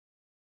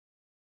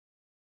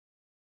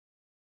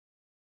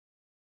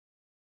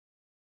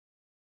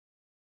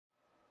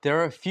There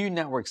are a few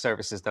network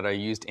services that are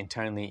used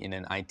internally in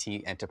an IT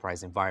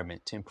enterprise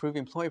environment to improve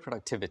employee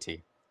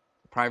productivity,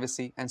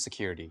 privacy, and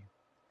security.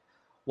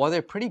 While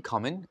they're pretty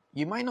common,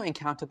 you might not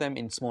encounter them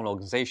in small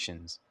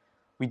organizations.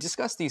 We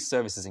discussed these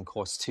services in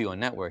Course 2 on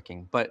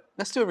networking, but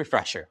let's do a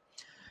refresher.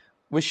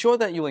 We're sure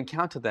that you'll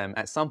encounter them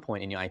at some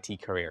point in your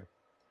IT career.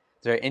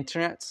 There are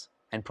intranets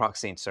and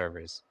proxy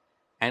servers.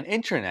 An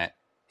intranet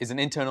is an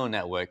internal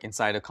network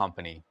inside a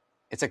company.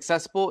 It's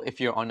accessible if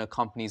you're on a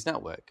company's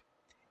network.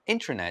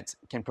 Intranets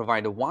can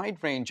provide a wide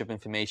range of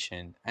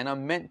information and are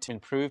meant to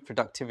improve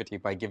productivity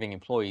by giving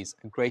employees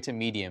a greater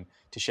medium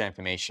to share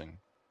information.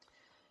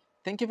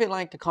 Think of it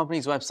like the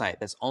company's website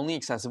that's only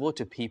accessible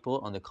to people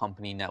on the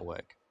company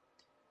network.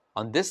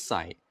 On this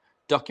site,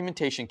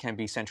 documentation can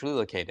be centrally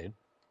located,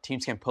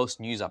 teams can post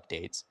news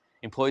updates,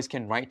 employees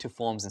can write to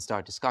forums and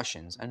start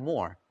discussions, and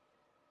more.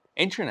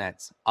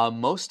 Intranets are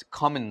most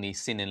commonly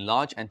seen in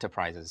large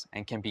enterprises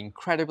and can be an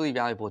incredibly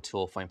valuable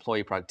tool for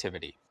employee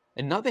productivity.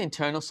 Another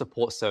internal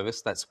support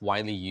service that's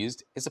widely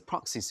used is a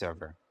proxy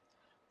server.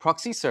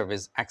 Proxy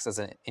servers act as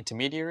an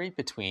intermediary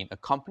between a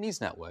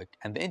company's network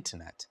and the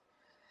internet.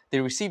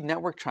 They receive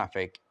network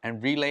traffic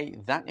and relay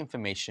that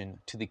information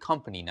to the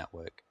company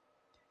network.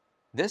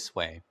 This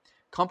way,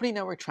 company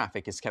network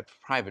traffic is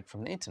kept private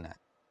from the internet.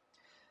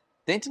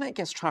 The internet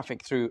gets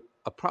traffic through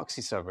a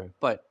proxy server,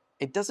 but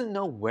it doesn't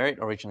know where it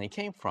originally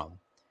came from.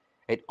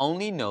 It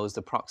only knows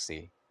the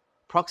proxy.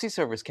 Proxy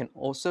servers can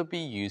also be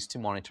used to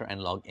monitor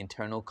and log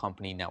internal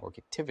company network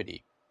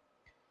activity.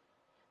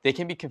 They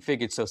can be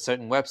configured so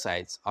certain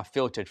websites are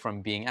filtered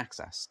from being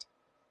accessed.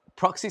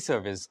 Proxy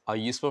servers are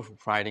useful for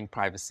providing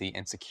privacy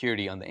and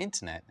security on the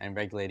internet and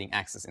regulating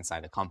access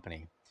inside a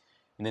company.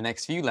 In the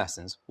next few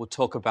lessons, we'll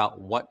talk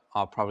about what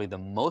are probably the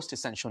most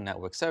essential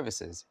network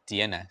services,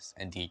 DNS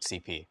and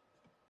DHCP.